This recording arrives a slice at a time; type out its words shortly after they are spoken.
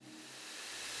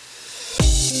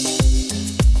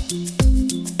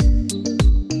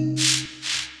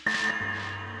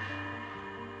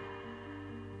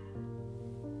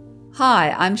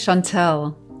Hi, I'm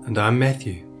Chantel. And I'm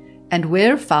Matthew. And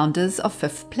we're founders of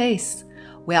Fifth Place,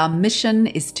 where our mission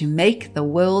is to make the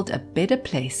world a better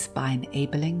place by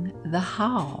enabling the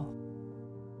how.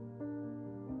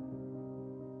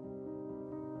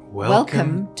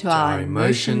 Welcome to our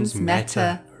Emotions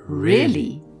Matter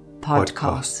Really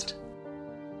podcast.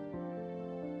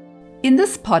 In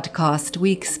this podcast,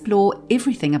 we explore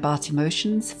everything about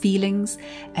emotions, feelings,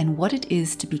 and what it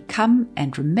is to become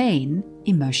and remain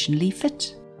emotionally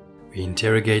fit. We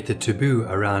interrogate the taboo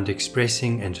around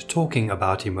expressing and talking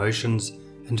about emotions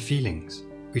and feelings.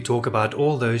 We talk about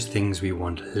all those things we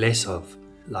want less of,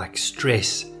 like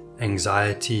stress,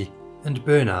 anxiety, and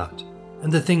burnout,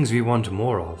 and the things we want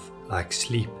more of, like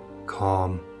sleep,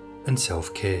 calm, and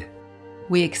self-care.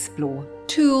 We explore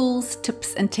tools,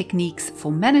 tips, and techniques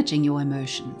for managing your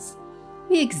emotions.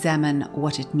 We examine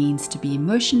what it means to be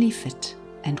emotionally fit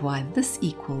and why this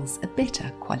equals a better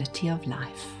quality of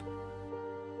life.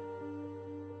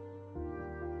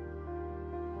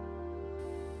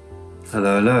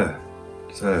 Hello.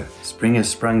 So, spring has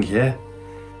sprung here.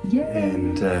 Yay!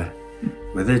 And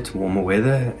with it, warmer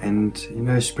weather. And,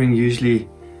 spring usually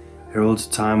heralds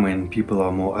a time when people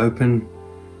are more open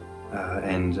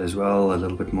and as well a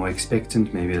little bit more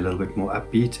expectant, maybe a little bit more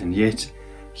upbeat. And yet,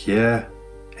 here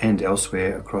and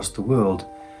elsewhere across the world,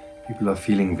 people are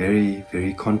feeling very,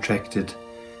 very contracted,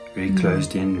 very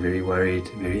closed in, very worried,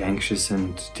 very anxious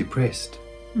and depressed.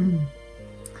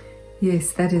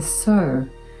 Yes, that is so.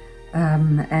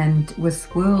 And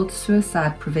with World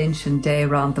Suicide Prevention Day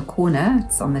around the corner,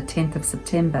 it's on the 10th of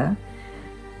September,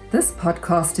 this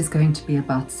podcast is going to be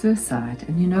about suicide.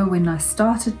 And when I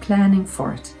started planning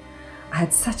for it, I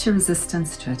had such a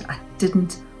resistance to it. I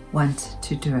didn't want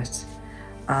to do it.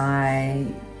 I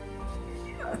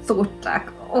thought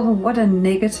what a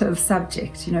negative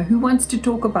subject. Who wants to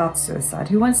talk about suicide?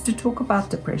 Who wants to talk about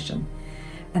depression?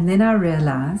 And then I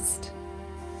realized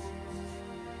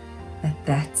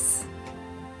that's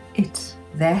it.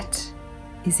 That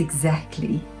is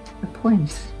exactly the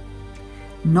point.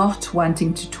 Not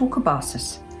wanting to talk about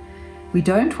it. We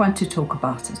don't want to talk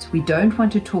about it. We don't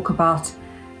want to talk about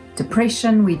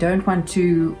depression. We don't want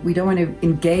to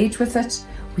engage with it.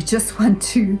 We just want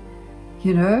to,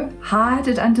 hide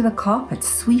it under the carpet,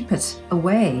 sweep it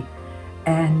away.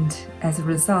 And as a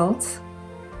result,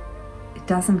 it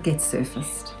doesn't get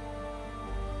surfaced.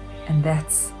 And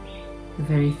that's the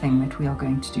very thing that we are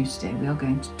going to do today. We are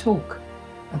going to talk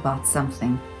about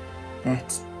something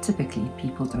that typically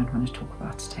people don't want to talk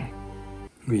about today.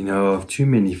 We know of too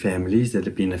many families that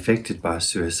have been affected by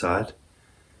suicide,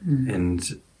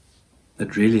 and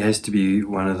it really has to be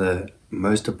one of the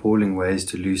most appalling ways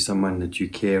to lose someone that you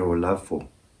care or love for.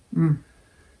 And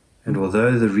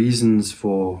although the reasons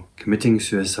for committing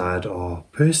suicide are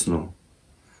personal,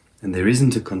 and there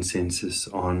isn't a consensus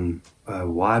on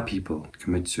why people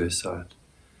commit suicide,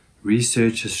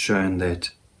 research has shown that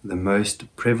the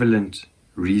most prevalent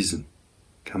reason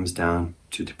comes down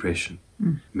to depression.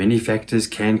 Many factors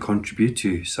can contribute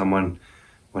to someone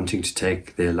wanting to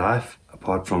take their life.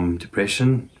 Apart from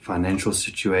depression, financial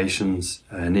situations,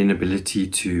 an inability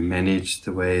to manage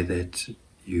the way that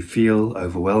you feel,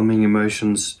 overwhelming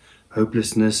emotions,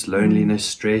 hopelessness, loneliness,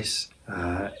 stress,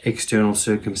 external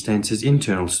circumstances,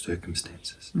 internal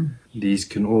circumstances. These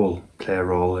can all play a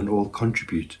role and all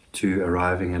contribute to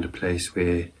arriving at a place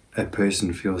where a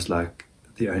person feels like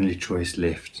the only choice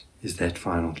left is that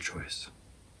final choice.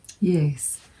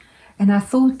 Yes. And I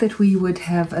thought that we would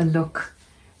have a look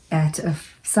at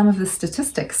some of the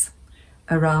statistics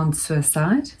around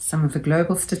suicide, some of the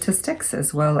global statistics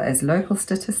as well as local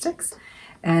statistics,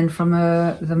 and from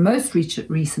the most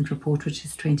recent report, which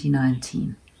is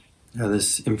 2019. Now,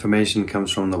 this information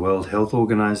comes from the World Health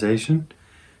Organization,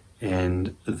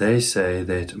 and they say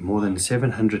that more than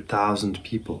 700,000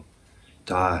 people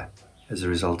die as a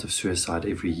result of suicide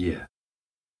every year.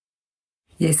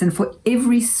 Yes, and for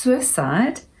every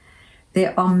suicide,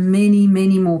 there are many,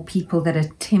 many more people that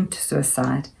attempt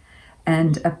suicide.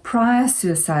 And a prior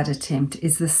suicide attempt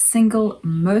is the single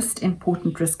most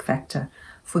important risk factor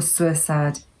for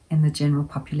suicide in the general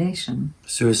population.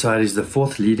 Suicide is the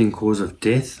fourth leading cause of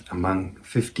death among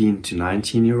 15 to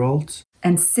 19-year-olds.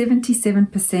 And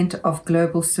 77% of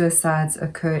global suicides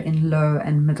occur in low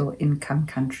and middle income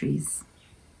countries.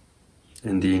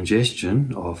 And the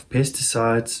ingestion of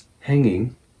pesticides,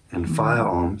 hanging, and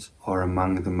firearms are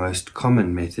among the most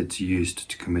common methods used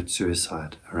to commit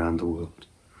suicide around the world.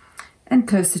 And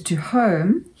closer to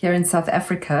home, here in South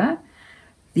Africa,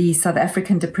 the South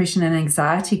African Depression and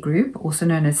Anxiety Group, also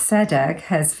known as SADAG,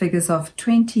 has figures of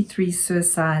 23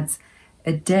 suicides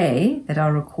a day that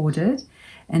are recorded.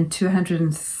 and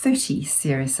 230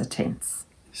 serious attempts.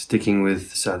 Sticking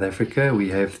with South Africa, we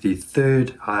have the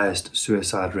third highest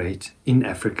suicide rate in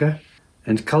Africa.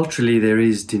 And culturally, there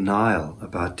is denial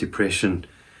about depression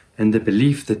and the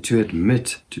belief that to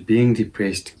admit to being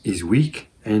depressed is weak.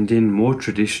 And in more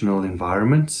traditional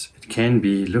environments, it can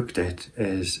be looked at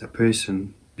as a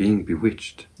person being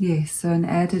bewitched. Yes, so an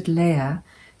added layer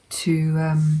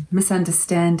to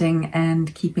misunderstanding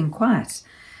and keeping quiet,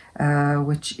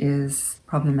 which is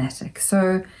problematic.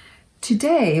 So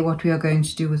today, what we are going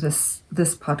to do with this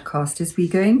podcast is we're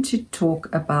going to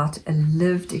talk about a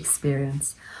lived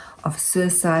experience of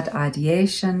suicide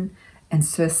ideation and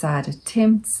suicide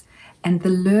attempts and the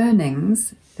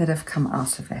learnings that have come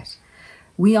out of it.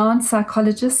 We aren't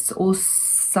psychologists or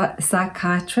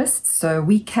psychiatrists, so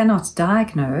we cannot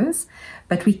diagnose,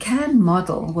 but we can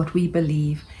model what we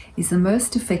believe is the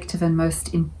most effective and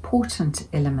most important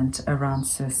element around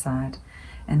suicide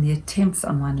and the attempts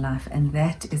on one life, and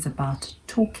that is about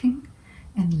talking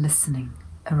and listening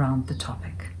around the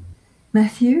topic.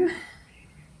 Matthew,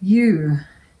 you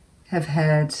have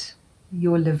had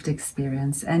your lived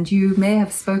experience, and you may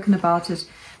have spoken about it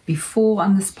before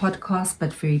on this podcast,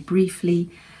 but very briefly.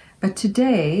 But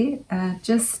today,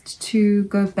 just to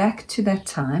go back to that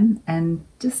time and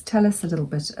just tell us a little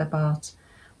bit about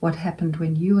what happened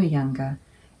when you were younger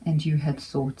and you had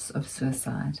thoughts of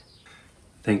suicide.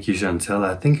 Thank you, Chantel.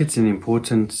 I think it's an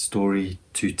important story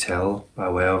to tell by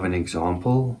way of an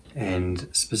example, and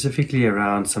specifically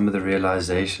around some of the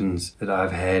realizations that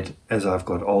I've had as I've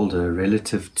got older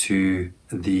relative to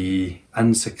the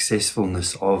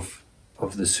unsuccessfulness of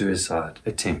the suicide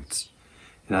attempts.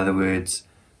 In other words,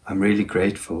 I'm really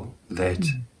grateful that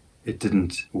it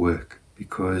didn't work,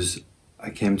 because I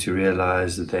came to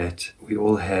realize that we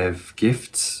all have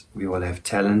gifts, we all have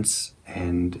talents,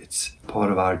 and it's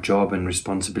part of our job and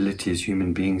responsibility as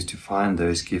human beings to find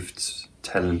those gifts,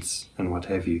 talents, and what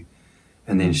have you,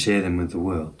 and then share them with the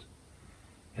world.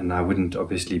 And I wouldn't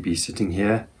obviously be sitting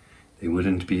here. There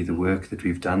wouldn't be the work that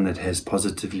we've done that has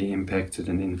positively impacted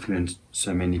and influenced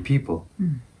so many people.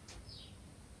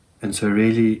 And so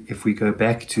really, if we go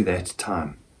back to that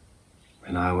time,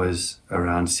 when I was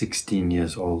around 16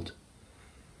 years old,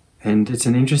 and it's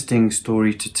an interesting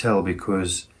story to tell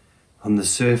because on the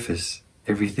surface,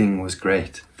 everything was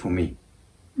great for me.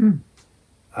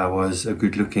 I was a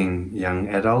good-looking young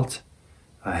adult.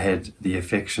 I had the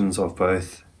affections of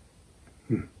both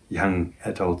young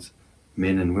adult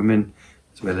men and women,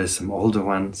 as well as some older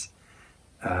ones.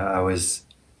 I was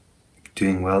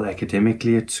doing well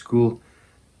academically at school.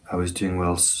 I was doing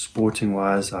well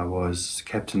sporting-wise. I was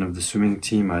captain of the swimming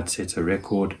team. I'd set a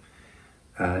record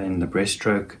in the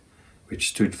breaststroke, which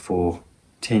stood for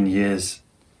 10 years.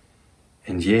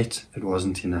 And yet, it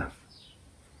wasn't enough.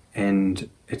 And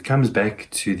it comes back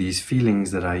to these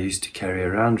feelings that I used to carry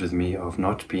around with me of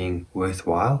not being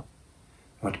worthwhile,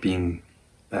 not being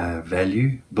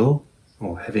valuable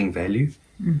or having value.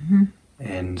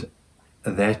 And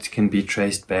that can be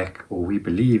traced back, or we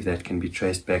believe that can be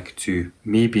traced back to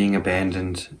me being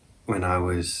abandoned when I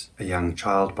was a young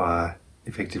child by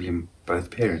effectively both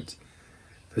parents.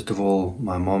 First of all,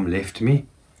 my mom left me.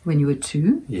 When you were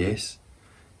 2? Yes.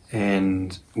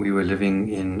 And we were living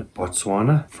in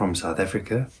Botswana from South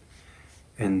Africa.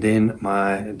 And then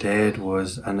my dad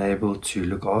was unable to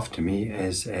look after me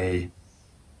as a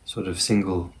sort of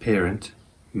single parent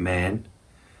man.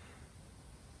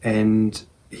 And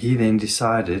he then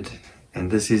decided,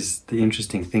 and this is the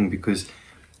interesting thing, because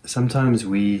sometimes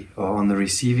we are on the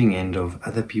receiving end of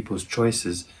other people's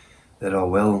choices that are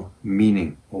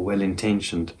well-meaning or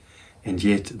well-intentioned, and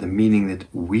yet the meaning that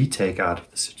we take out of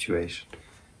the situation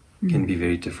can be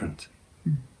very different.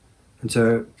 And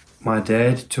so my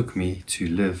dad took me to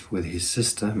live with his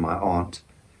sister, my aunt,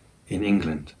 in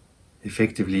England,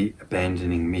 effectively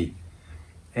abandoning me.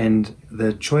 And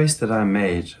the choice that I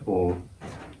made, or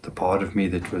the part of me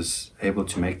that was able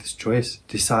to make this choice,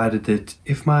 decided that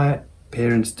if my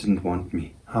parents didn't want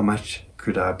me, how much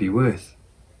could I be worth?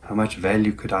 How much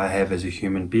value could I have as a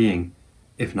human being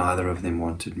if neither of them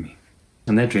wanted me?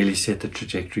 And that really set the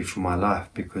trajectory for my life,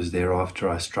 because thereafter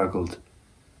I struggled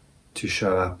to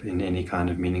show up in any kind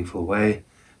of meaningful way.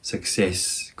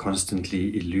 Success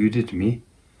constantly eluded me,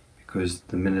 because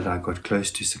the minute I got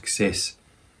close to success,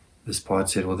 this part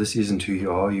said, well, this isn't who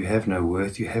you are. You have no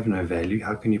worth. You have no value.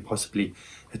 How can you possibly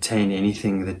attain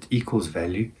anything that equals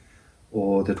value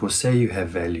or that will say you have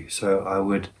value? So I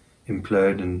would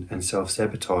implode and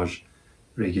self-sabotage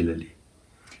regularly.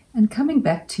 And coming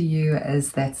back to you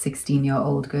as that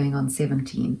 16-year-old going on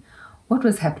 17, what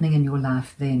was happening in your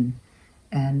life then?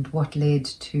 And what led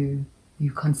to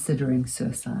you considering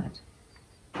suicide?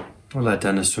 Well, I'd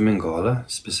done a swimming gala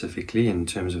specifically in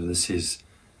terms of this is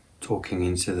talking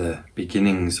into the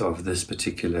beginnings of this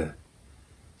particular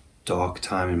dark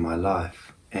time in my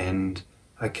life. And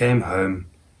I came home,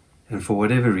 and for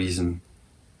whatever reason,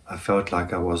 I felt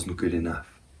like I wasn't good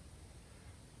enough.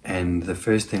 And the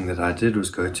first thing that I did was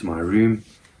go to my room.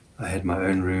 I had my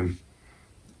own room,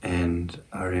 and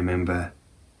I remember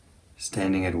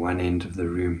standing at one end of the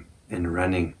room and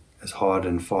running as hard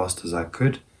and fast as I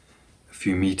could, a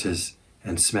few meters,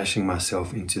 and smashing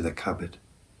myself into the cupboard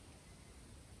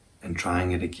and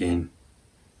trying it again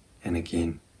and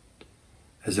again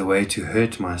as a way to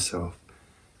hurt myself,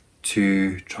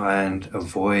 to try and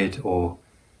avoid or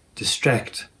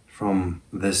distract from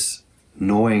this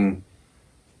gnawing,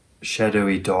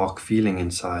 shadowy, dark feeling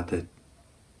inside that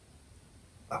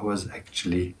I was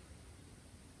actually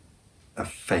a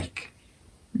fake.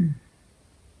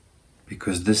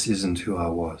 Because this isn't who I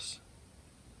was.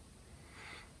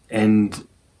 And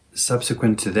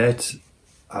subsequent to that,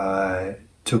 I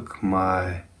took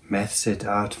my math set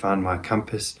out, found my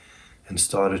compass, and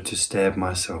started to stab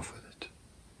myself with it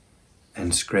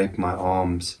and scrape my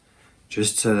arms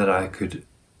just so that I could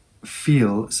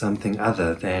feel something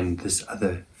other than this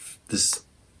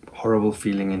horrible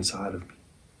feeling inside of me.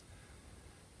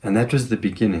 And that was the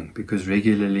beginning, because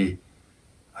regularly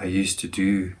I used to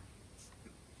do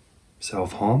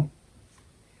self-harm,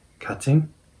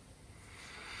 cutting,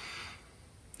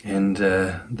 and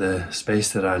the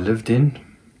space that I lived in,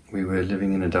 we were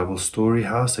living in a double-story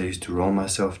house. I used to roll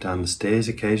myself down the stairs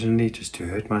occasionally just to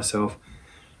hurt myself.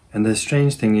 And the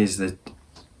strange thing is that,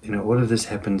 all of this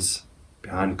happens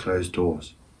behind closed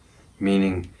doors,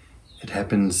 meaning it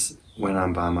happens when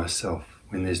I'm by myself,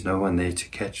 when there's no one there to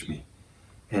catch me.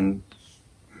 And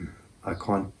I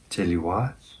can't tell you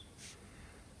why.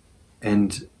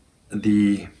 And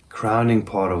the crowning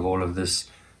part of all of this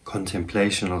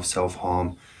contemplation of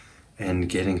self-harm and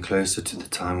getting closer to the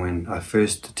time when I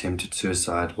first attempted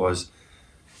suicide was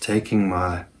taking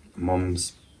my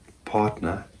mom's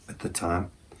partner at the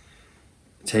time,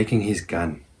 taking his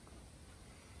gun.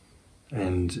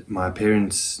 And my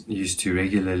parents used to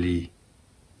regularly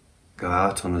go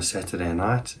out on a Saturday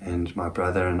night, and my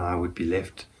brother and I would be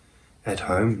left at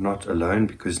home, not alone,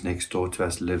 because next door to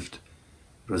us lived,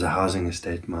 it was a housing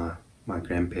estate, my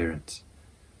grandparents.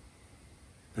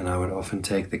 And I would often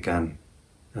take the gun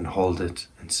and hold it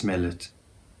and smell it.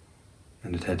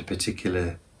 And it had a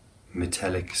particular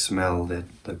metallic smell that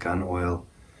the gun oil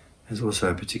has also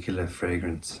a particular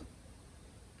fragrance.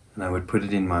 And I would put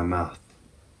it in my mouth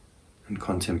and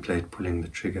contemplate pulling the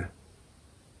trigger.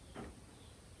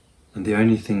 And the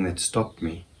only thing that stopped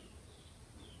me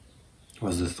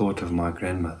was the thought of my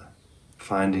grandmother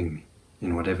finding me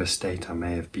in whatever state I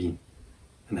may have been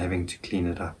and having to clean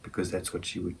it up, because that's what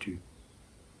she would do.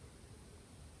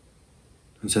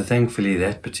 And so thankfully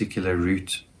that particular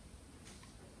route,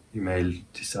 you may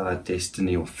decide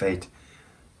destiny or fate,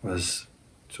 was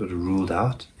sort of ruled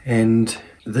out. And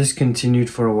this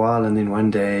continued for a while, and then one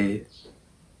day,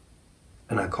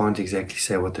 and I can't exactly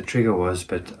say what the trigger was,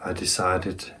 but I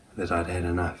decided that I'd had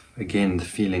enough. Again, the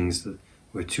feelings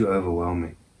were too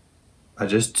overwhelming. I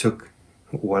just took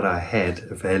what I had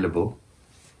available,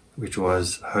 which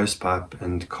was hosepipe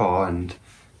and car, and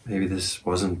maybe this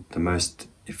wasn't the most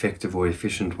effective or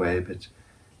efficient way, but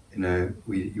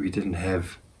we didn't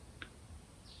have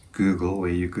Google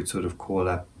where you could sort of call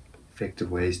up effective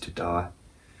ways to die.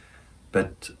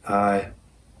 But I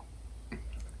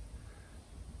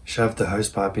shoved the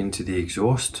hosepipe into the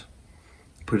exhaust,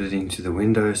 put it into the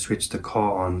window, switched the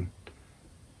car on,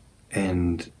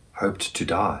 and hoped to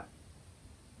die.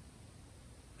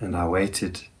 And I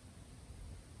waited,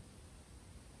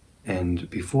 and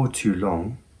before too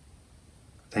long,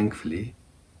 thankfully,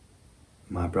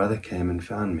 my brother came and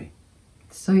found me.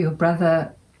 So your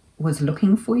brother was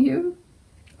looking for you?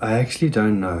 I actually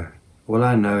don't know. All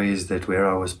I know is that where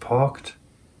I was parked,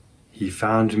 he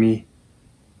found me.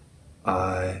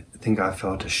 I think I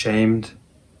felt ashamed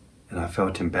and I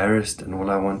felt embarrassed, and all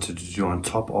I wanted to do on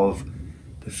top of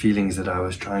the feelings that I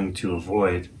was trying to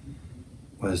avoid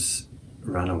was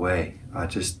run away. I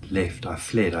just left. I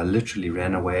fled. I literally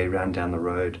ran away, ran down the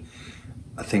road.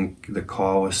 I think the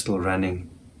car was still running.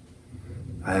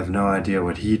 I have no idea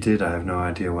what he did. I have no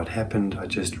idea what happened. I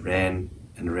just ran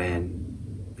and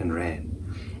ran and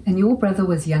ran. And your brother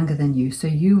was younger than you, so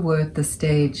you were at the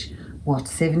stage,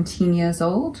 17 years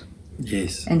old?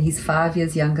 Yes. And he's 5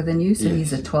 years younger than you, so Yes.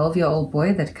 He's a 12-year-old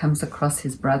boy that comes across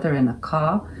his brother in a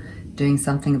car doing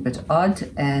something a bit odd,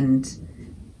 and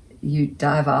you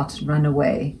dive out and run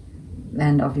away,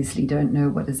 and obviously don't know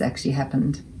what has actually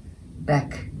happened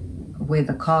back where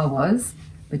the car was,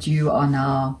 but you are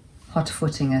now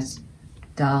hot-footing it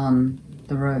down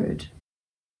the road?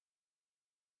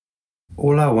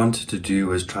 All I wanted to do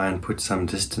was try and put some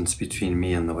distance between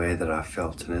me and the way that I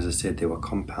felt. And as I said, they were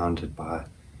compounded by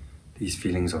these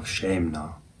feelings of shame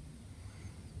now.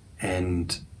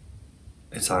 And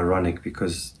it's ironic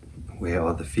because where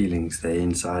are the feelings? They're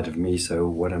inside of me, so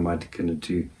what am I going to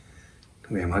do?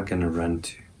 Where am I going to run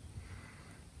to?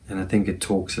 And I think it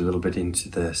talks a little bit into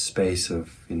the space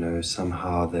of,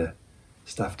 somehow the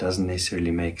stuff doesn't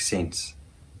necessarily make sense.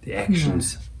 The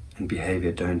actions and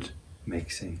behavior don't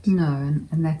make sense. No,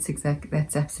 and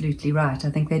that's absolutely right. I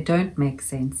think they don't make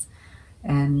sense,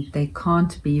 and they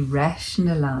can't be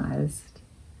rationalized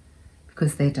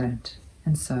because they don't.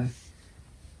 And so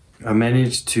I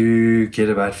managed to get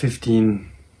about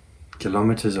 15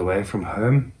 kilometers away from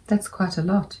home. That's quite a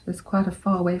lot. That's quite a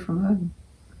far away from home.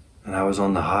 And I was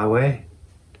on the highway,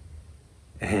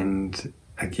 and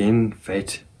again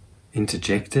fate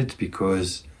interjected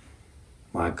because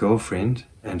my girlfriend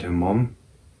and her mom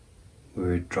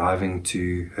were driving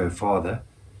to her father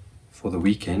for the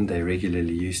weekend. They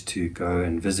regularly used to go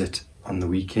and visit on the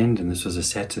weekend, and this was a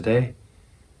Saturday,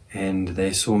 and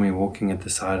they saw me walking at the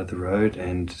side of the road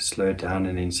and slowed down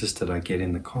and insisted I get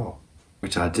in the car,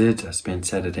 which I did. I spent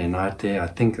Saturday night there. I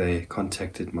think they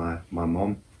contacted my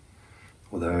mom,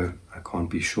 although I can't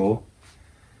be sure.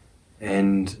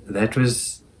 And that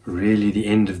was really the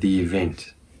end of the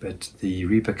event. But the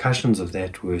repercussions of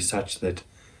that were such that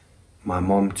my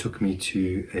mom took me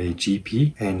to a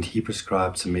GP and he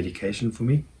prescribed some medication for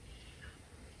me.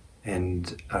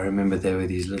 And I remember there were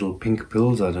these little pink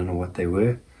pills, I don't know what they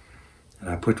were. And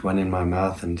I put one in my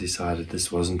mouth and decided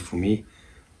this wasn't for me.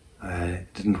 I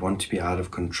didn't want to be out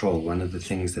of control. One of the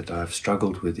things that I've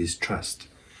struggled with is trust.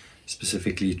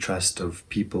 Specifically trust of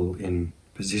people in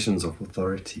positions of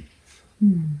authority.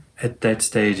 At that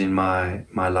stage in my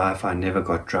life, I never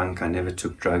got drunk, I never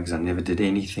took drugs, I never did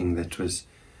anything that was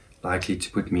likely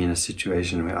to put me in a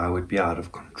situation where I would be out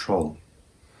of control.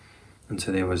 And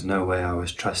so there was no way I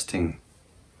was trusting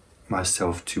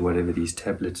myself to whatever these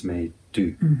tablets may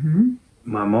do. Mm-hmm.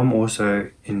 My mom also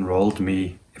enrolled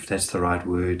me, if that's the right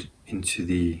word, into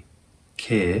the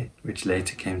care, which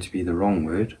later came to be the wrong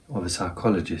word, of a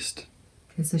psychologist.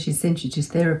 Okay, so she sent you to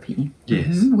therapy.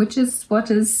 Yes. Mm-hmm. Which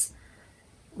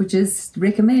is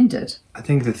recommended. I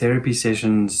think the therapy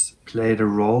sessions played a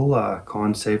role. I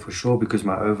can't say for sure because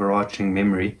my overarching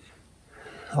memory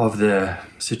of the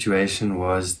situation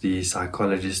was the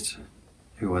psychologist,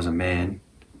 who was a man,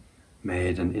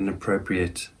 made an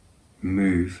inappropriate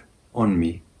move on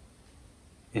me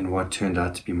in what turned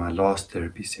out to be my last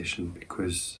therapy session,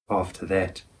 because after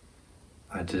that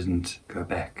I didn't go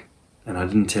back and I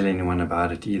didn't tell anyone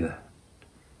about it either.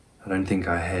 I don't think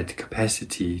I had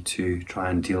capacity to try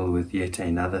and deal with yet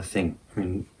another thing. I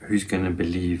mean, who's going to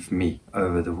believe me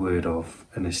over the word of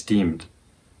an esteemed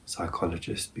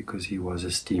psychologist, because he was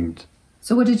esteemed.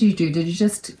 So what did you do? Did you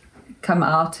just come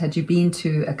out? Had you been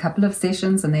to a couple of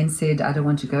sessions and then said, I don't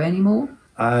want to go anymore?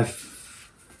 I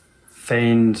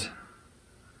feigned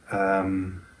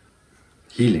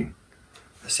healing.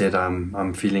 I said,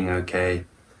 I'm feeling okay.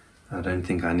 I don't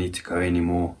think I need to go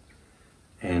anymore.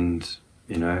 And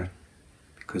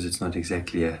because it's not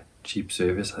exactly a cheap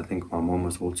service, I think my mom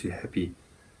was all too happy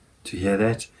to hear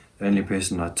that. The only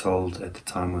person I told at the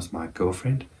time was my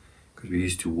girlfriend, because we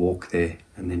used to walk there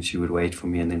and then she would wait for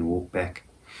me and then walk back.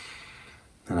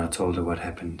 And I told her what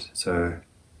happened. So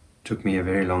it took me a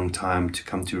very long time to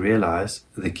come to realize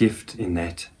the gift in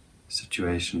that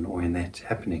situation or in that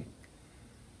happening.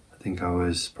 I think I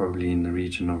was probably in the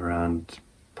region of around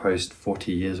post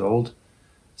 40 years old,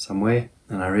 somewhere.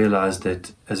 And I realized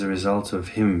that as a result of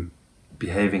him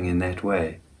behaving in that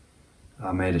way,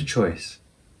 I made a choice.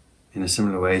 In a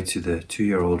similar way to the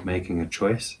 2-year-old making a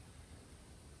choice,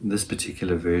 this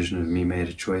particular version of me made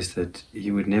a choice that he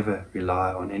would never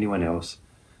rely on anyone else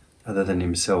other than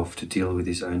himself to deal with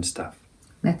his own stuff.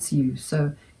 That's you.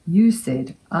 So you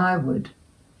said, I would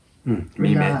Me,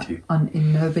 rely Matthew.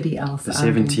 in nobody else. The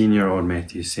 17-year-old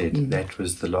Matthew said that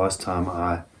was the last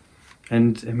time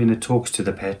and I mean, it talks to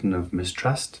the pattern of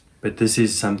mistrust, but this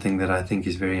is something that I think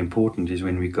is very important, is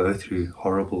when we go through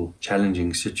horrible,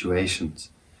 challenging situations,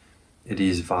 it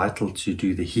is vital to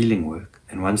do the healing work.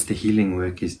 And once the healing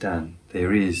work is done,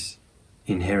 there is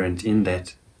inherent in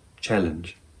that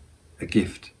challenge a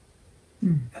gift.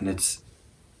 And it's,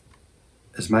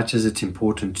 as much as it's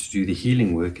important to do the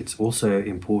healing work, it's also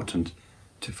important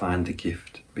to find the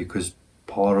gift, because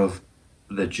part of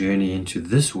the journey into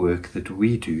this work that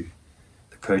we do,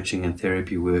 coaching and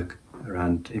therapy work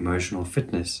around emotional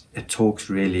fitness, it talks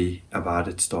really about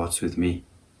it starts with me.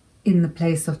 in the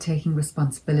place of taking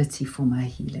responsibility for my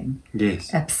healing.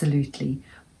 Yes. Absolutely.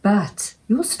 But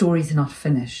your story's not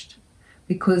finished,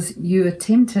 because you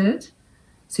attempted,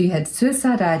 so you had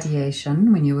suicide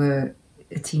ideation when you were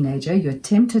a teenager, you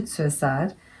attempted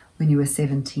suicide when you were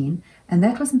 17, and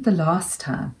that wasn't the last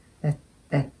time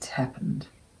that happened.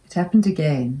 It happened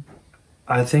again.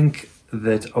 I think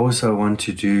that also I want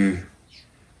to do,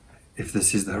 if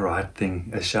this is the right thing,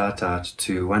 a shout out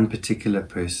to one particular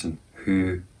person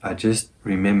who I just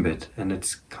remembered, and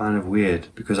it's kind of weird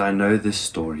because I know this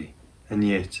story, and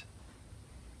yet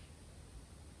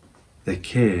the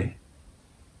care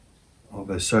of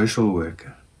a social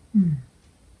worker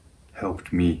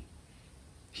helped me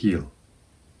heal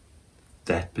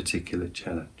that particular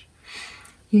challenge.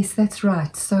 Yes, that's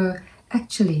right. So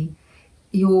actually,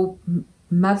 your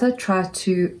mother tried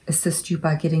to assist you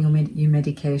by getting you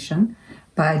medication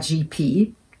by a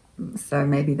GP. So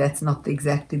maybe that's not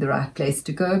exactly the right place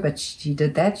to go, but she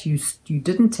did that. You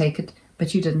didn't take it,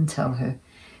 but you didn't tell her.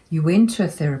 You went to a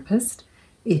therapist.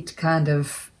 It kind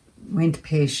of went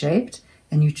pear-shaped,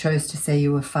 and you chose to say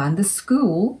you were fine. The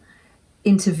school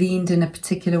intervened in a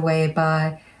particular way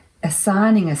by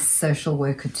assigning a social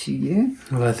worker to you.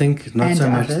 Well, I think not and so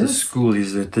much the others. school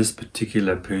is that this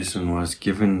particular person was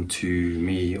given to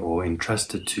me or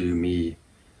entrusted to me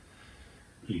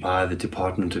by the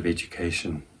Department of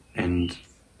Education, and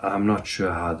I'm not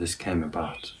sure how this came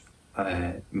about.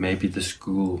 Maybe the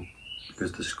school,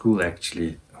 because the school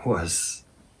actually was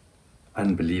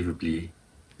unbelievably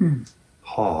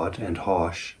hard and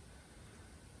harsh.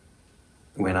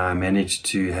 When I managed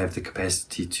to have the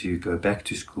capacity to go back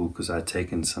to school, because I'd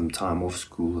taken some time off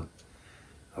school,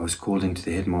 I was called into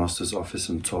the headmaster's office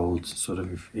and told, sort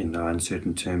of in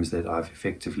uncertain terms, that I've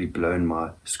effectively blown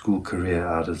my school career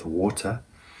out of the water,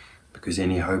 because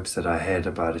any hopes that I had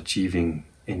about achieving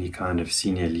any kind of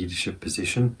senior leadership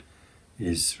position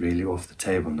is really off the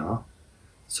table now.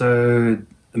 So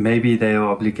maybe they are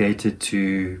obligated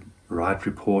to write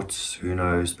reports, who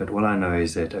knows, but all I know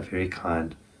is that a very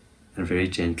kind and very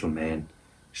gentle man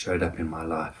showed up in my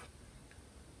life.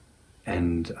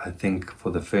 And I think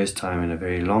for the first time in a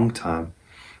very long time,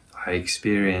 I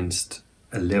experienced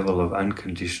a level of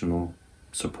unconditional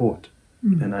support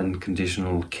and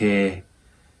unconditional care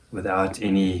without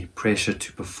any pressure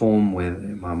to perform, where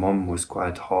my mom was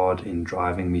quite hard in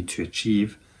driving me to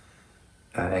achieve,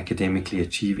 academically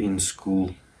achieve in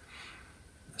school.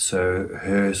 So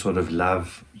her sort of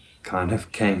love kind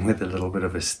of came with a little bit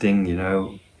of a sting, you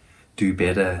know, do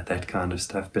better, that kind of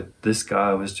stuff. But this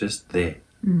guy was just there.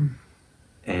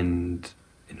 And,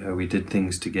 you know, we did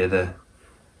things together,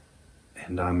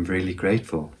 and I'm really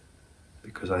grateful,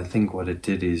 because I think what it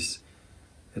did is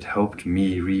it helped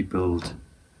me rebuild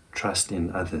trust in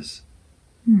others.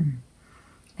 And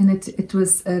it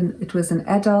was an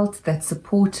adult that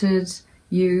supported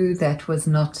you, that was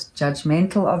not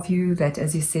judgmental of you, that,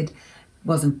 as you said,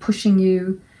 wasn't pushing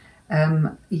you,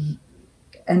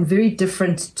 and very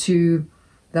different to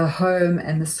the home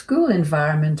and the school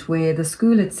environment, where the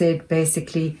school had said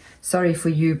basically, sorry for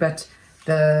you, but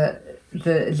the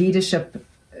leadership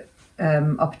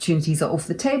opportunities are off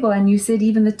the table. And you said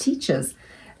even the teachers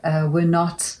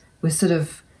were sort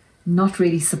of not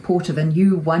really supportive, and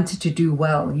you wanted to do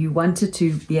well. You wanted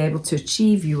to be able to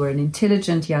achieve. You were an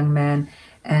intelligent young man,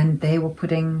 and they were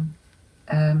putting...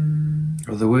 Well,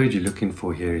 the word you're looking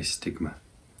for here is stigma.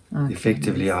 Okay,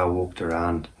 Effectively, yes. I walked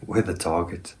around with a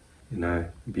target, you know,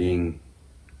 being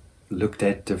looked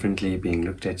at differently, being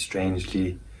looked at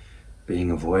strangely, being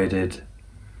avoided.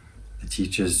 The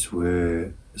teachers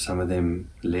were, some of them,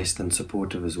 less than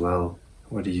supportive as well.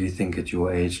 What do you think at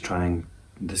your age trying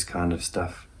this kind of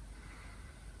stuff?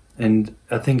 And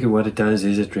I think what it does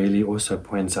is it really also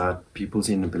points out people's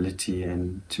inability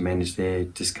and to manage their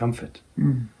discomfort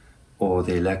or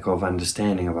their lack of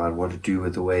understanding about what to do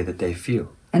with the way that they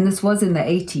feel. And this was in the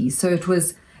 80s, so it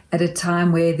was at a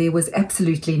time where there was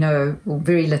absolutely no, or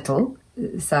very little,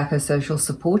 psychosocial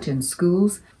support in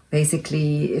schools.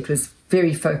 Basically, it was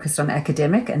very focused on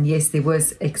academic, and yes, there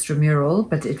was extramural,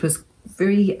 but it was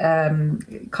very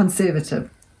conservative.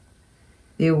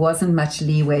 There wasn't much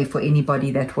leeway for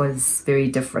anybody that was very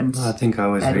different. I think I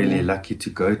was at really all. lucky to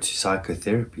go to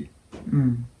psychotherapy,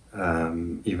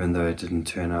 even though it didn't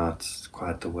turn out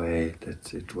quite the way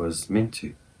that it was meant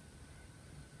to.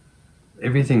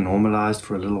 Everything normalized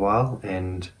for a little while,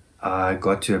 and I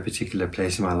got to a particular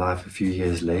place in my life a few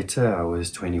years later. I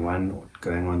was 21,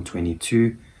 going on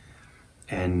 22,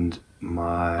 and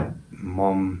my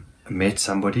mom met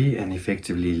somebody and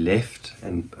effectively left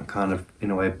and kind of,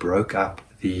 in a way, broke up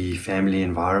the family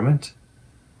environment.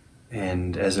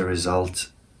 And as a result,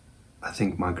 I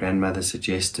think my grandmother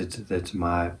suggested that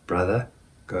my brother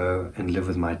go and live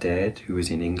with my dad, who was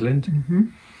in England. Mm-hmm.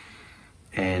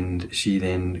 And she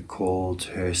then called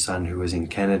her son, who was in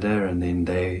Canada, and then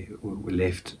they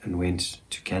left and went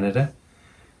to Canada.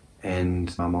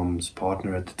 And my mom's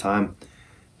partner at the time,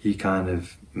 he kind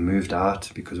of moved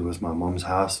out because it was my mom's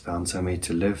house, found somewhere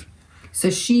to live. So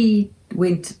she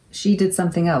did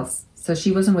something else. So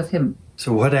she wasn't with him.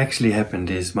 So what actually happened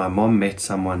is my mom met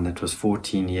someone that was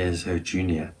 14 years her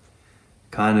junior,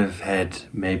 kind of had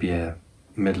maybe a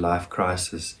midlife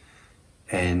crisis,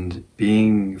 and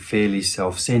being fairly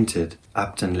self-centered,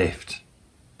 upped and left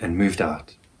and moved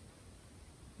out.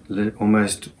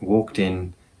 Almost walked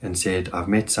in and said, I've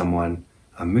met someone,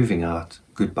 I'm moving out,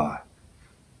 goodbye.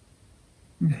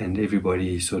 And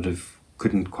everybody sort of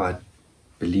couldn't quite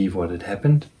believe what had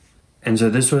happened. And so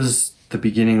this was the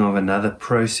beginning of another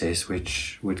process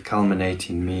which would culminate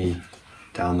in me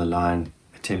down the line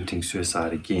attempting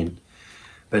suicide again.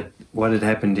 But what had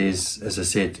happened is, as I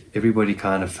said, everybody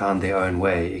kind of found their own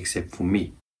way except for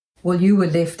me. Well, you were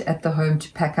left at the home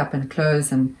to pack up and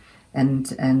close and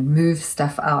move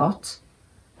stuff out.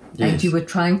 Yes. And you were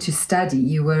trying to study.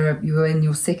 You were in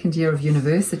your second year of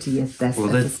university at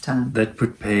this time. That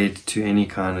put paid to any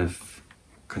kind of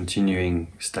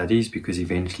continuing studies because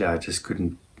eventually I just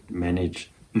couldn't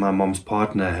manage. My mom's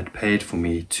partner had paid for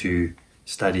me to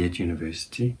study at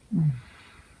university.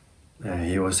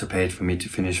 He also paid for me to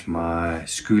finish my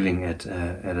schooling at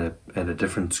a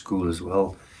different school as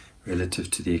well,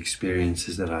 relative to the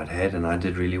experiences that I'd had, and I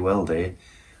did really well there,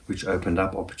 which opened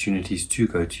up opportunities to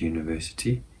go to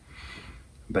university.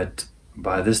 But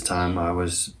by this time I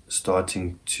was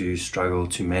starting to struggle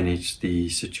to manage the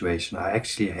situation. I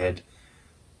actually had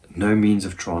no means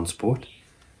of transport.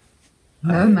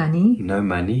 No money,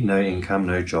 no income,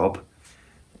 no job.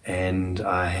 And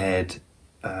I had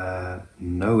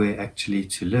nowhere actually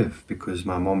to live because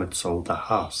my mom had sold the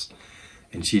house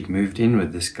and she'd moved in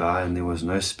with this guy and there was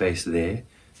no space there.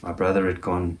 My brother had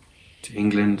gone to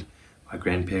England, my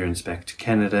grandparents back to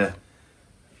Canada,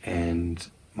 and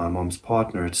my mom's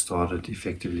partner had started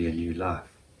effectively a new life.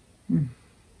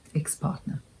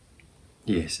 Ex-partner.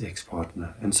 Yes,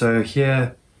 ex-partner. And so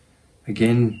here,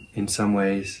 again, in some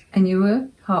ways... And you were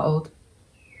how old?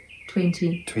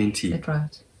 20? 20. Is that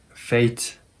right?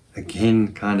 Fate,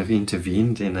 again, kind of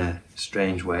intervened in a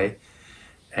strange way.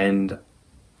 And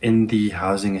in the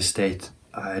housing estate,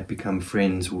 I had become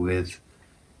friends with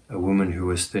a woman who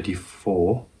was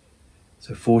 34.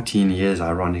 So 14 years,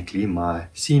 ironically, my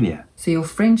senior. So your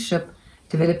friendship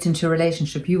developed into a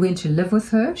relationship. You went to live with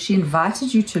her. She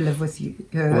invited you to live with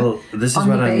her. Well, this is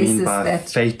what I mean by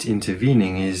fate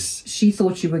intervening is... She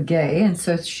thought you were gay, and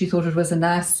so she thought it was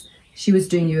she was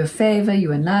doing you a favor. You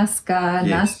were a nice guy, Yes.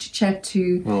 nice to chat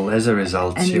to. Well, as a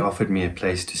result, she offered me a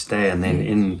place to stay, and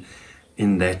then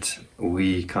in that,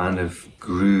 we kind of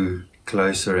grew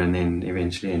closer and then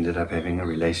eventually ended up having a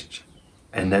relationship.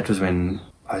 And that was when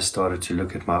I started to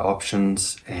look at my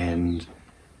options and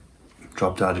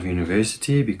dropped out of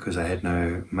university because I had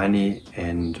no money,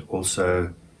 and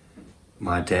also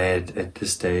my dad at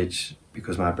this stage,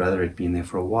 because my brother had been there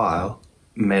for a while,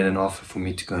 made an offer for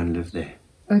me to go and live there.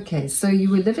 Okay, so you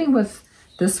were living with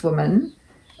this woman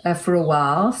for a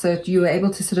while, so you were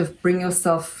able to sort of bring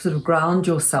yourself, sort of ground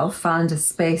yourself, find a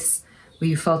space where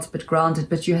you felt a bit grounded,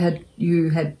 but you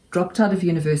had dropped out of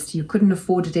university, you couldn't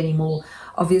afford it anymore.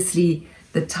 Obviously,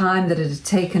 the time that it had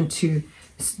taken to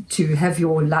have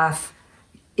your life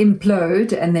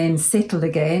implode and then settle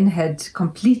again had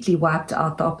completely wiped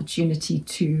out the opportunity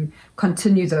to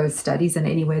continue those studies, and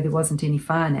anyway, there wasn't any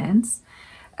finance.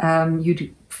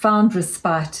 You'd found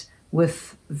respite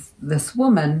with this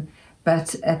woman,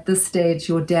 but at this stage,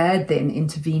 your dad then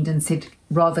intervened and said,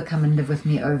 rather come and live with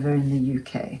me over in the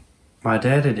UK. My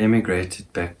dad had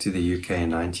emigrated back to the UK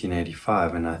in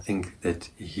 1985, and I think that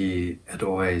he had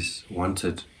always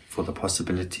wanted for the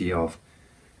possibility of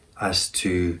us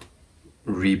to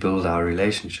rebuild our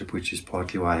relationship, which is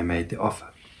partly why I made the offer.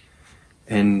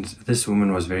 And this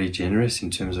woman was very generous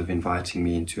in terms of inviting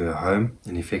me into her home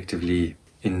and effectively,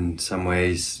 in some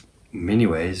ways, many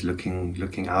ways,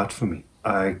 looking out for me.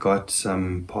 I got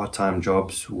some part-time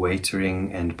jobs,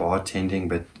 waitering and bartending,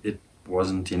 but it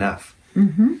wasn't enough.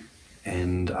 Mm-hmm.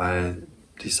 And I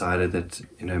decided that,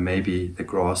 maybe the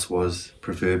grass was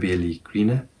proverbially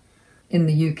greener. In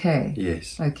the UK?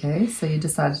 Yes. Okay, so you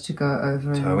decided to go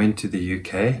over. So I went to the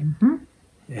UK, Mm-hmm.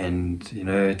 and,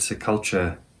 it's a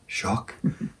culture shock.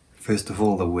 First of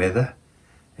all, the weather.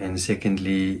 And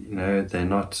secondly, they're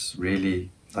not really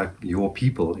like your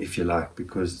people, if you like,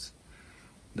 because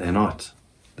they're not.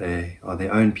 They are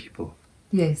their own people.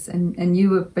 Yes, and you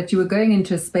were going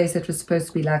into a space that was supposed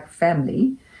to be like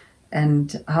family,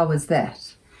 and how was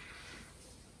that?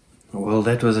 Well,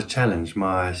 that was a challenge.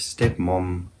 My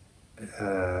stepmom,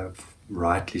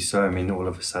 rightly so. I mean, all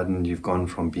of a sudden you've gone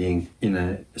from being in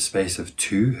a space of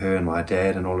two, her and my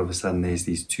dad, and all of a sudden there's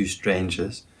these two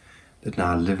strangers that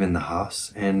now live in the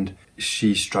house, and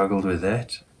she struggled with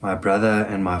that. My brother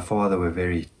and my father were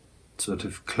very sort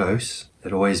of close.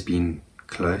 They'd always been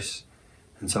close,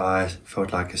 and so I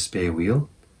felt like a spare wheel.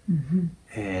 Mm-hmm.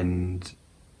 And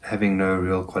having no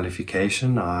real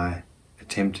qualification, I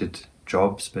attempted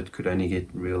jobs but could only get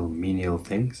real menial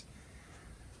things.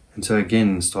 And so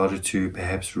again started to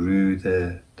perhaps rue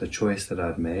the choice that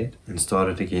I'd made, and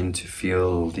started again to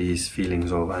feel these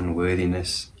feelings of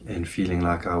unworthiness and feeling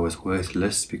like I was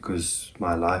worthless because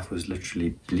my life was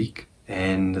literally bleak.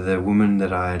 And the woman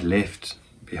that I had left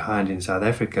behind in South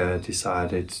Africa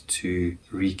decided to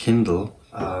rekindle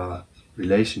our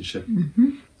relationship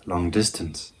long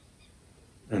distance.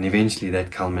 And eventually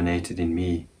that culminated in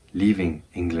me leaving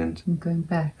England And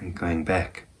going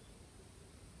back.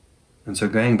 And so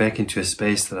going back into a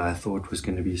space that I thought was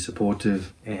going to be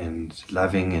supportive and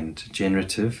loving and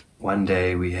generative, one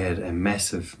day we had a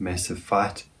massive, massive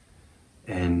fight.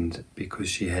 And because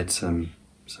she had some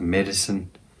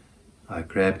medicine, I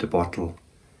grabbed a bottle,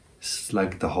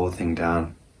 slugged the whole thing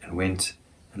down, and went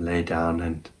and lay down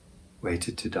and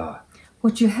waited to die.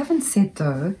 What you haven't said,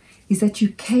 though, is that you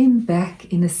came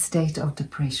back in a state of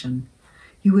depression.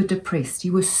 You were depressed.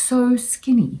 You were so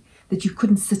skinny that you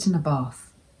couldn't sit in a bath.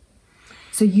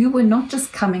 So you were not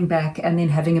just coming back and then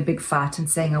having a big fight and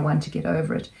saying, I want to get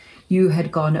over it. You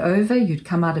had gone over, you'd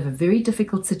come out of a very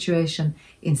difficult situation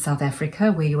in South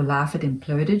Africa where your life had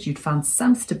imploded. You'd found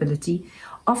some stability,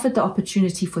 offered the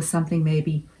opportunity for something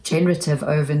maybe generative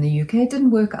over in the UK. It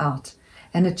didn't work out.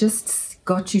 And it just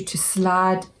got you to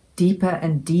slide deeper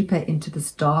and deeper into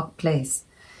this dark place.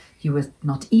 You were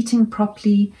not eating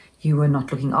properly. You were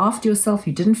not looking after yourself.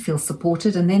 You didn't feel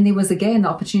supported. And then there was again the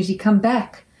opportunity, come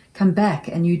back.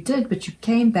 And you did, but you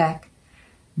came back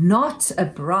not a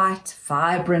bright,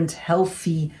 vibrant,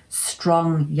 healthy,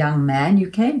 strong young man. You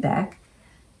came back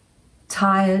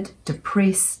tired,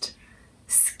 depressed,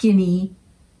 skinny,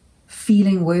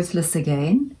 feeling worthless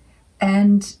again.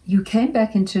 And you came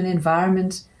back into an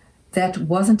environment that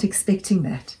wasn't expecting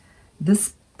that.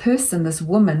 This person, this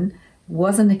woman,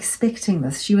 wasn't expecting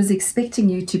this. She was expecting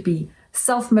you to be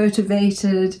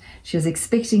self-motivated. She was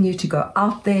expecting you to go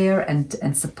out there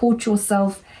and support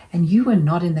yourself, and you were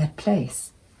not in that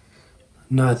place.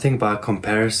 No, I think by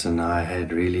comparison, I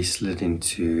had really slid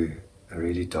into a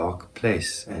really dark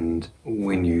place. And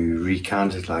when you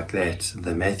recount it like that,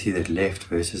 the Matthew that left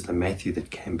versus the Matthew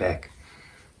that came back,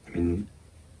 I mean,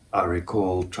 I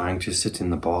recall trying to sit in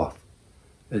the bath,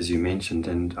 as you mentioned,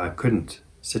 and I couldn't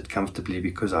sit comfortably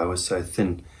because I was so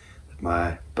thin that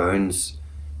my bones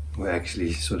were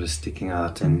actually sort of sticking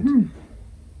out, and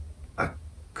I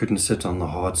couldn't sit on the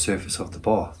hard surface of the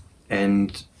bath.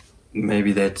 And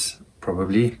maybe that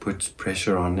probably put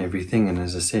pressure on everything, and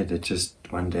as I said, it just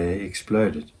one day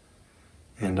exploded.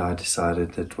 And I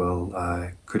decided that, well,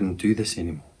 I couldn't do this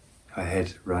anymore. I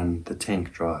had run the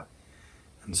tank dry.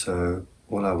 And so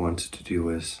all I wanted to do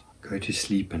was go to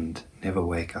sleep and never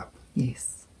wake up.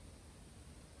 Yes.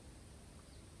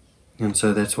 And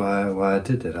so that's why I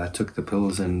did it. I took the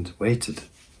pills and waited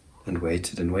and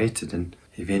waited and waited, and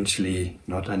eventually,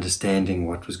 not understanding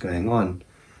what was going on,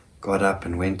 got up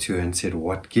and went to her and said,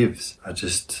 what gives?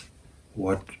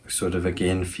 Sort of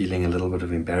again feeling a little bit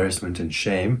of embarrassment and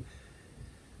shame,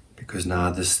 because now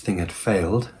this thing had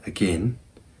failed again,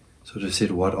 sort of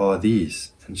said, what are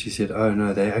these? And she said, oh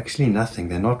no, they're actually nothing.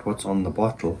 They're not what's on the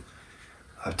bottle.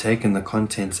 I've taken the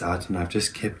contents out and I've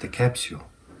just kept the capsule.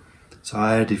 So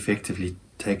I had effectively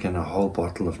taken a whole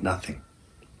bottle of nothing.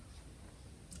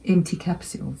 Empty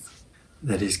capsules.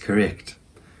 That is correct.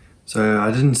 So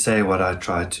I didn't say what I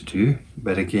tried to do,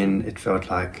 but again, it felt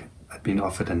like I'd been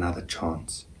offered another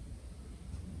chance.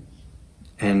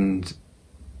 And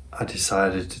I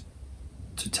decided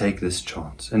to take this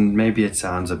chance. And maybe it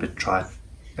sounds a bit trite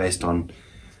based on,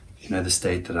 the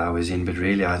state that I was in, but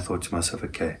really I thought to myself,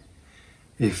 okay,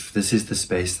 if this is the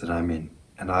space that I'm in,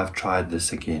 and I've tried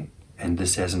this again, and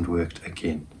this hasn't worked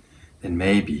again, then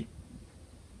maybe,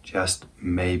 just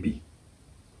maybe,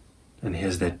 and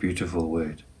here's that beautiful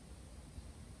word,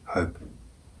 hope,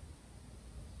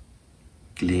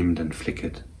 gleamed and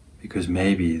flickered, because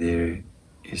maybe there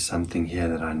is something here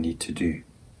that I need to do.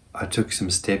 I took some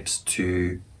steps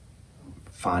to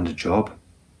find a job,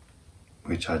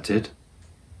 which I did.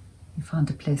 You found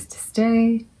a place to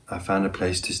stay. I found a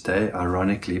place to stay,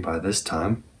 ironically by this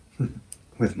time,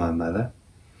 with my mother.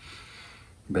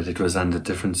 but it was under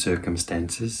different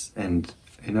circumstances. And,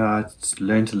 I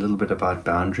learned a little bit about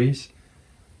boundaries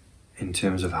in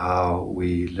terms of how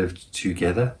we lived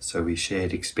together. So we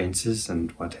shared expenses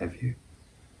and what have you.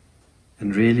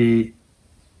 And really,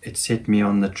 it set me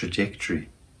on the trajectory.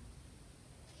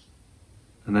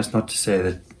 And that's not to say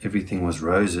that everything was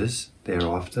roses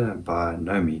thereafter. By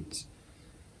no means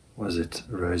was it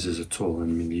roses at all. I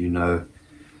mean,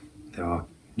 there are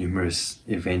numerous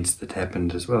events that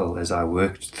happened as well as I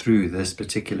worked through this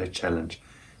particular challenge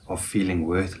of feeling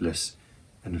worthless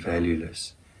and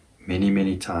valueless. Many,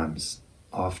 many times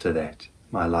after that,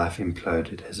 my life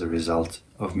imploded as a result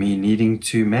of me needing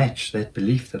to match that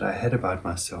belief that I had about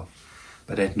myself.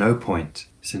 But at no point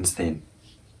since then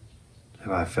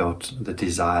have I felt the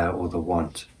desire or the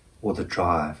want or the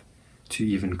drive to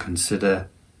even consider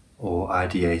or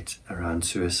ideate around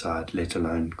suicide, let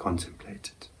alone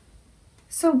contemplate it.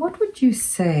 So what would you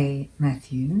say,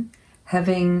 Matthew,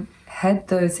 having had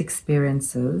those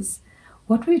experiences,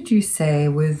 what would you say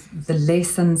with the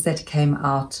lessons that came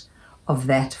out of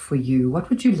that for you? What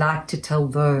would you like to tell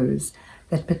those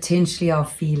that potentially are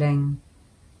feeling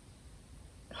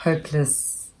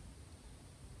hopeless,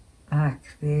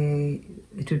 like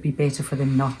it would be better for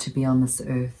them not to be on this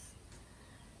earth?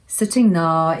 Sitting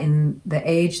now in the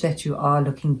age that you are,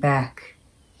 looking back,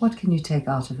 what can you take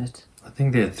out of it? I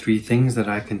think there are three things that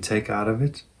I can take out of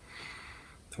it.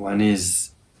 One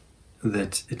is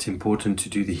that it's important to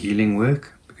do the healing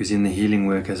work, because in the healing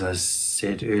work, as I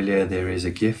said earlier, there is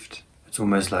a gift. It's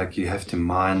almost like you have to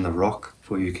mine the rock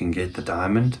before you can get the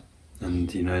diamond.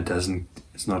 And,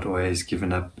 it's not always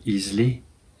given up easily.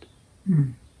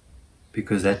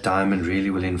 Because that diamond really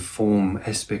will inform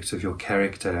aspects of your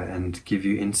character and give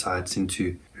you insights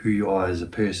into who you are as a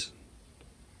person.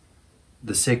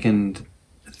 The second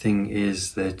thing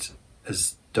is that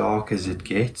as dark as it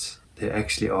gets, there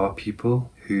actually are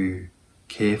people who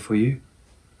care for you.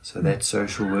 So that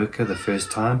social worker, the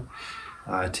first time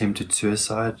I attempted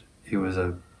suicide, he was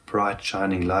a bright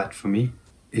shining light for me.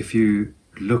 If you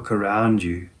look around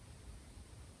you,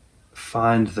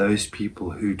 find those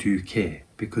people who do care,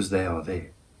 because they are there.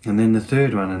 And then the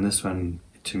third one, and this one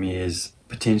to me is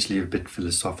potentially a bit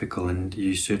philosophical, and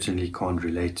you certainly can't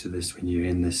relate to this when you're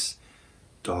in this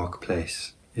dark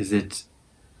place, is that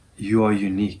you are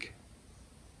unique.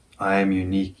 I am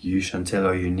unique. You, Chantel,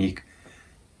 are unique.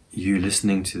 You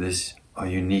listening to this are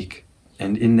unique.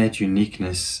 And in that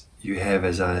uniqueness, you have,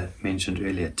 as I mentioned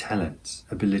earlier, talents,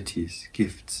 abilities,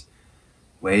 gifts,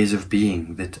 ways of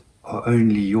being that are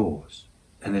only yours.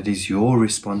 And it is your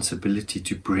responsibility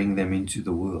to bring them into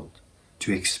the world,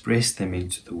 to express them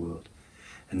into the world.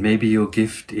 And maybe your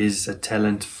gift is a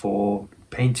talent for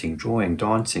painting, drawing,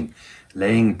 dancing,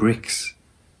 laying bricks,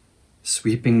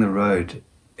 sweeping the road.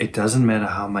 It doesn't matter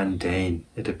how mundane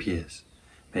it appears.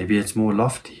 Maybe it's more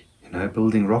lofty,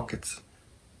 building rockets.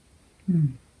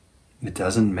 It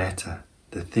doesn't matter.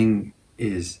 The thing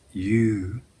is,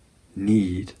 the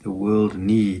world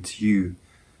needs you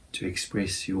to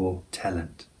express your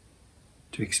talent,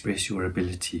 to express your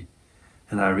ability.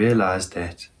 And I realized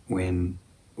that when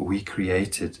we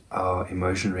created our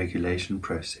emotion regulation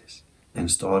process and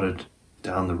started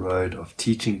down the road of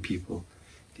teaching people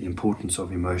the importance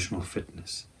of emotional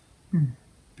fitness.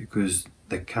 Because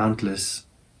the countless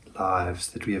lives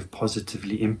that we have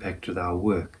positively impacted with our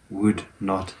work would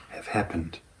not have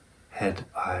happened had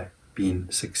I been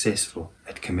successful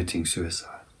at committing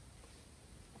suicide.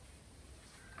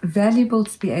 Valuable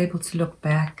to be able to look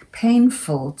back,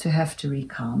 painful to have to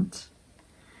recount.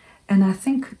 And I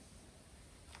think,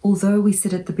 although we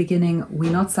said at the beginning,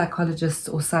 we're not psychologists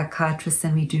or psychiatrists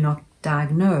and we do not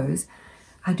diagnose,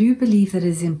 I do believe that it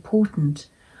is important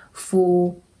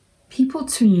for people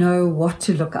to know what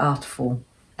to look out for.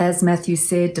 As Matthew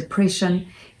said, depression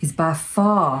is by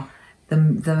far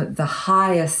the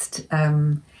highest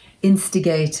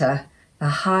instigator, the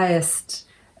highest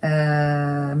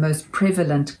most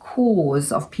prevalent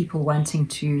cause of people wanting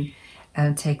to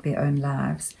take their own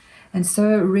lives. And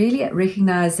so really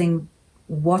recognizing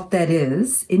what that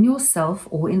is in yourself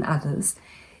or in others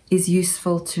is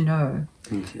useful to know.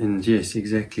 And yes,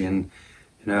 exactly. And,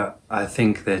 I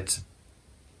think that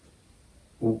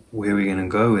where we're going to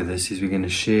go with this is we're going to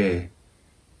share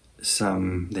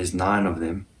there's 9 of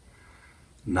them,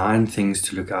 9 things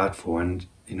to look out for. And,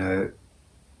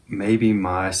 maybe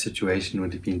my situation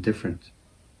would have been different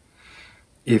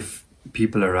if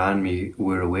people around me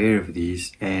were aware of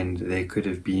these and there could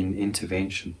have been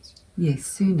interventions. Yes,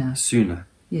 sooner.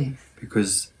 Yes.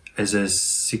 Because as a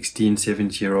 16,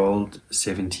 17-year-old,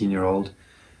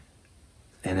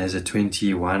 and as a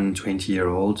 21,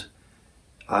 20-year-old,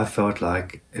 I felt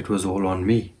like it was all on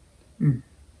me.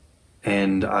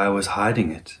 and I was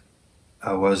hiding it.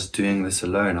 I was doing this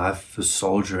alone. I was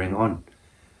soldiering on.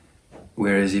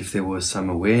 Whereas if there was some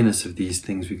awareness of these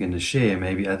things we're going to share,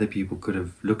 maybe other people could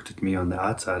have looked at me on the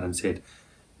outside and said,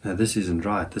 no, this isn't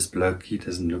right. This bloke, he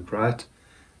doesn't look right.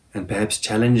 And perhaps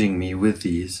challenging me with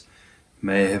these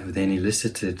may have then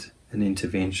elicited an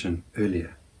intervention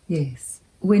earlier. Yes.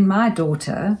 When my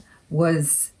daughter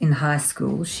was in high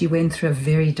school, she went through a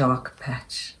very dark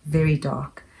patch, very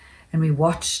dark. And we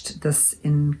watched this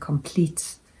in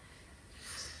complete,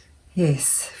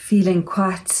 feeling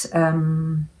quite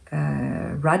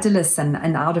rudderless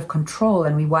and out of control.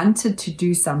 And we wanted to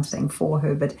do something for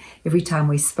her, but every time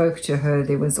we spoke to her,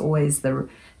 there was always no,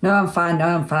 I'm fine, no,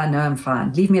 I'm fine, no, I'm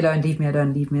fine. Leave me alone, leave me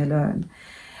alone, leave me alone.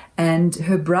 And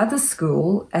her brother's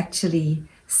school actually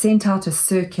sent out a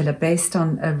circular based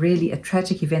on a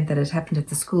tragic event that had happened at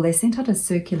the school. They sent out a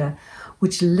circular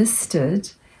which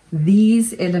listed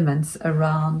these elements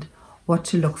around what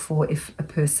to look for if a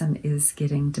person is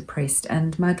getting depressed.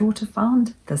 And my daughter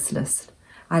found this list.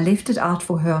 I left it out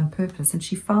for her on purpose, and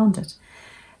she found it.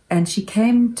 And she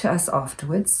came to us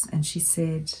afterwards and she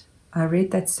said, I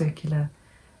read that circular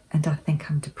and I think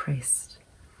I'm depressed.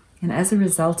 And as a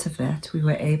result of that, we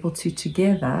were able to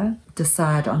together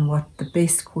decide on what the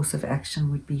best course of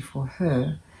action would be for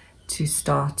her to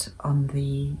start on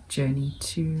the journey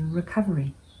to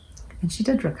recovery. And she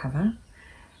did recover.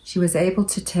 She was able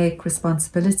to take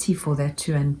responsibility for that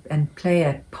too and play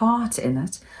a part in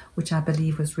it, which I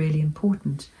believe was really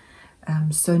important.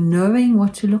 So knowing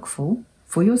what to look for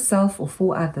yourself or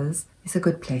for others, is a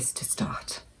good place to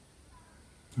start.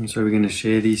 And so we're going to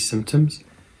share these symptoms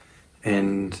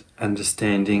and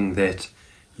understanding that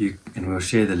and we'll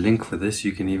share the link for this.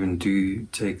 You can even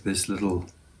take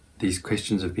these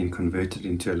questions have been converted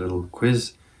into a little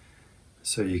quiz.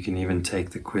 So you can even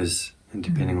take the quiz, and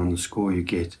depending on the score you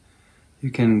get, you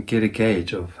can get a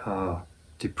gauge of how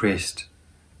depressed.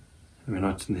 We're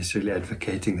not necessarily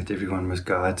advocating that everyone must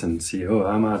go out and see,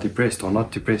 am I depressed or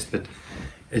not depressed, but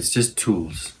it's just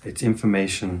tools. It's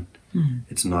information,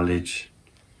 it's knowledge,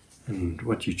 and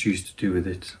what you choose to do with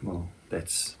it, well,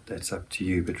 that's up to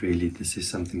you. But really, this is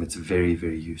something that's very,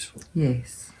 very useful.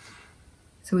 Yes.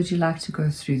 So would you like to go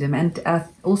through them? And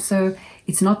also,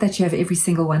 it's not that you have every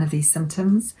single one of these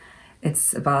symptoms.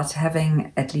 It's about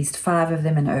having at least 5 of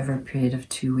them and over a period of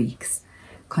 2 weeks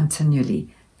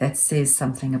continually. That says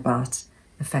something about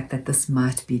the fact that this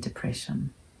might be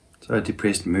depression. So a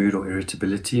depressed mood or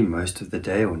irritability most of the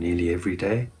day or nearly every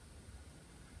day.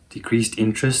 Decreased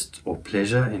interest or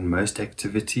pleasure in most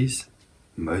activities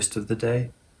most of the day.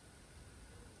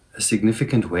 A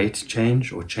significant weight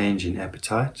change or change in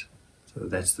appetite. So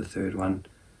that's the 3rd one.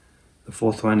 The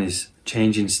 4th one is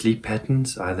change in sleep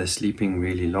patterns, either sleeping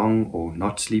really long or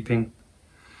not sleeping.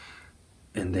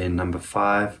 And then number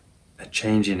 5, a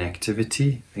change in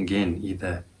activity. Again,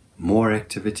 either more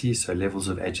activity, so levels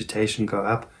of agitation go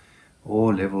up,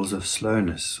 or levels of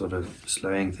slowness, sort of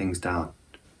slowing things down.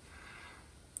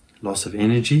 Loss of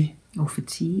energy. Or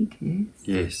fatigue, yes.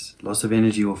 Yes, loss of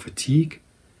energy or fatigue.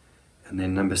 And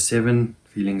then number 7,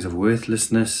 feelings of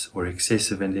worthlessness or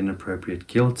excessive and inappropriate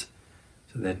guilt.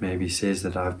 So that maybe says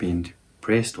that I've been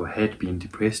depressed or had been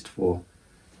depressed for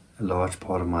a large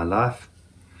part of my life.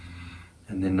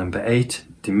 And then number 8,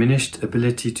 diminished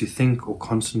ability to think or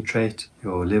concentrate.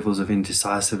 Your levels of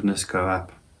indecisiveness go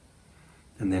up.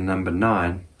 And then number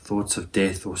 9, thoughts of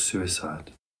death or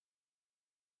suicide.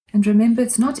 And remember,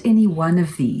 it's not any one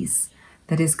of these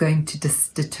that is going to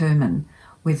determine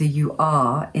whether you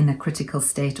are in a critical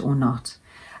state or not.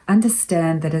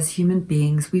 Understand that as human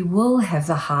beings, we will have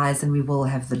the highs and we will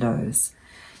have the lows.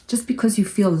 Just because you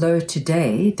feel low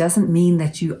today doesn't mean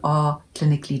that you are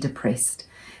clinically depressed.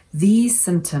 These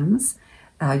symptoms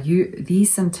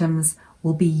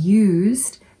will be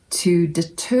used to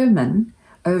determine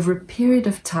over a period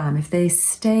of time. If they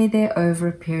stay there over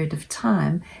a period of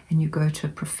time and you go to a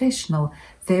professional,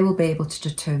 they will be able to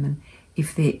determine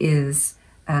if there is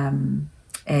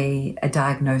a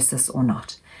diagnosis or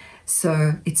not.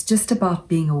 So it's just about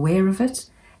being aware of it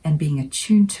and being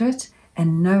attuned to it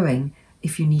and knowing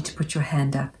if you need to put your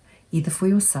hand up, either for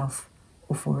yourself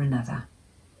or for another.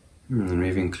 And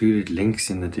we've included links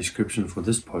in the description for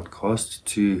this podcast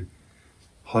to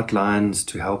hotlines,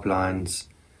 to helplines.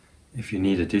 If you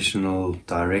need additional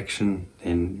direction,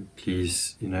 then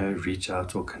please, reach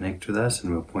out or connect with us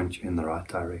and we'll point you in the right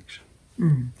direction.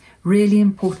 Really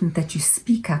important that you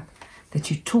speak up, that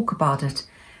you talk about it,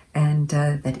 and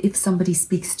that if somebody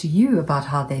speaks to you about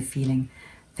how they're feeling,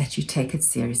 that you take it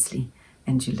seriously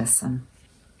and you listen.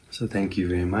 So thank you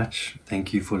very much.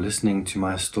 Thank you for listening to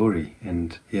my story,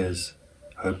 and here's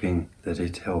hoping that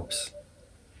it helps.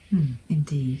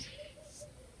 Indeed.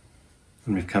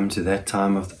 And we've come to that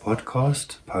time of the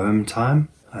podcast, poem time.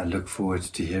 I look forward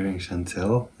to hearing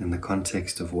Chantel in the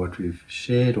context of what we've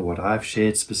shared or what I've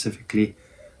shared specifically.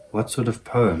 What sort of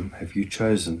poem have you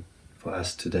chosen for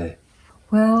us today?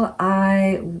 Well,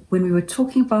 when we were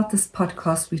talking about this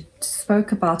podcast, we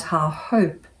spoke about how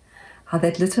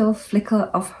that little flicker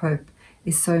of hope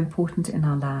is so important in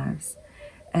our lives.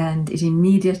 And it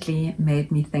immediately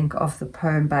made me think of the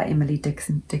poem by Emily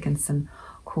Dickinson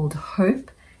called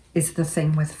Hope is the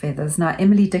Thing with Feathers. Now,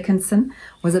 Emily Dickinson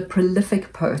was a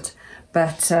prolific poet,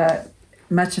 but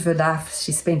much of her life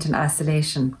she spent in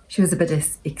isolation. She was a bit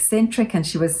eccentric and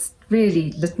she was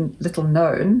really little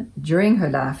known during her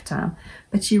lifetime,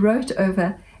 but she wrote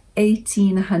over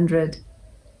 1,800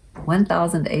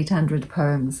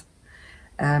 poems.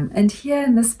 And here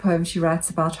in this poem, she writes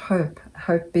about hope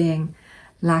being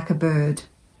like a bird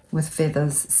with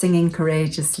feathers, singing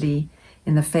courageously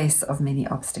in the face of many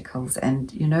obstacles.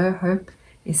 And hope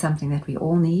is something that we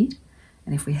all need.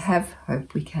 And if we have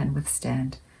hope, we can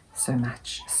withstand so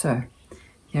much. So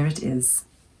here it is.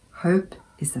 Hope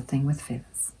is the thing with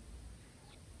feathers.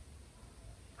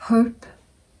 Hope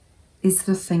is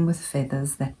the thing with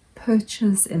feathers that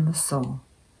perches in the soul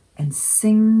and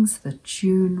sings the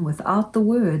tune without the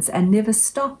words and never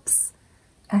stops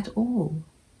at all.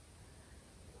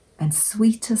 And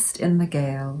sweetest in the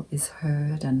gale is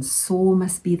heard, and sore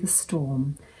must be the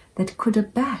storm that could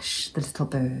abash the little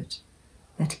bird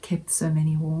that kept so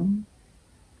many warm.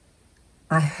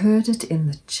 I heard it in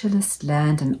the chillest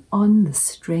land and on the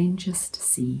strangest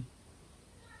sea,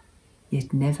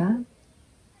 yet never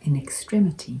in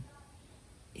extremity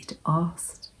it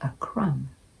asked a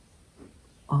crumb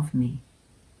of me.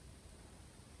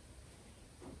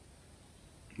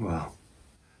 Wow.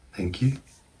 Thank you.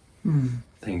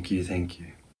 Thank you.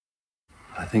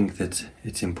 I think that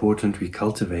it's important we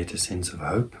cultivate a sense of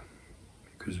hope,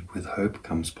 because with hope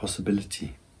comes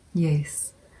possibility.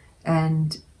 Yes,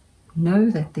 and know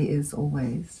that there is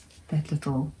always that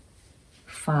little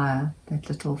fire, that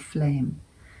little flame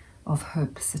of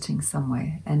hope sitting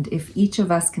somewhere. And if each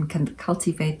of us can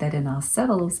cultivate that in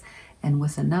ourselves and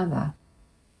with another,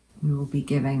 we will be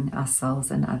giving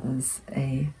ourselves and others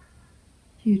a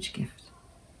huge gift.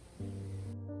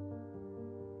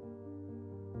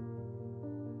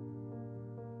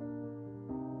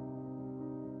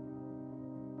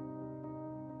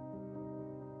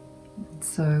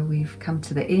 So we've come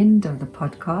to the end of the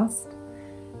podcast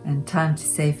and time to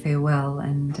say farewell.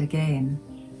 And again,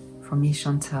 from me,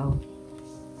 Chantel,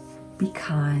 be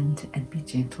kind and be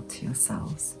gentle to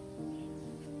yourselves.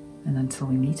 And until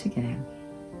we meet again,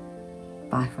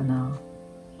 bye for now.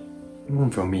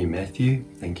 And from me, Matthew,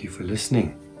 thank you for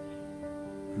listening.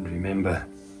 And remember,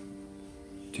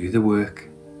 do the work,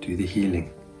 do the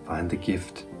healing, find the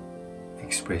gift,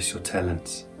 express your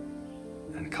talents,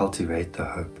 and cultivate the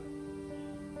hope.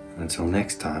 And until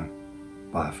next time,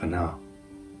 bye for now.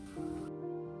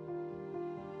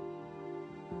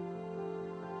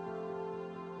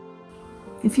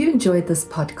 If you enjoyed this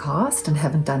podcast and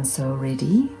haven't done so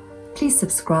already, please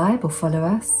subscribe or follow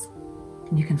us.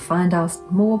 And you can find out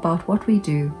more about what we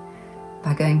do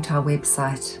by going to our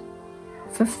website,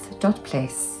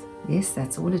 fifth.place. Yes,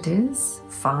 that's all it is.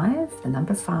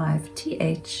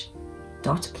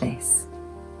 5th.place.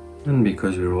 And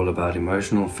because we're all about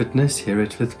emotional fitness here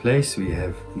at Fifth Place, we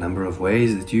have a number of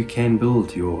ways that you can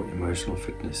build your emotional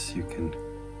fitness. You can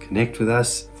connect with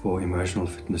us for emotional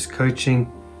fitness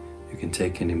coaching. You can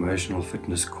take an emotional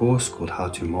fitness course called How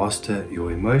to Master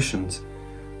Your Emotions,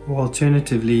 or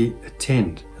alternatively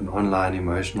attend an online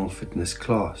emotional fitness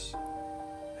class.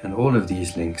 And all of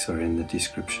these links are in the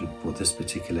description for this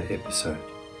particular episode.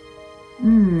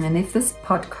 And if this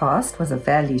podcast was of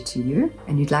value to you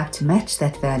and you'd like to match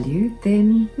that value,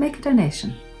 then make a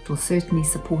donation. It will certainly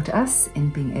support us in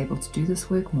being able to do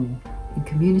this work more in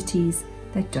communities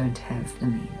that don't have the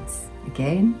means.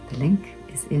 Again, the link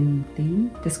is in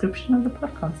the description of the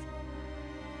podcast.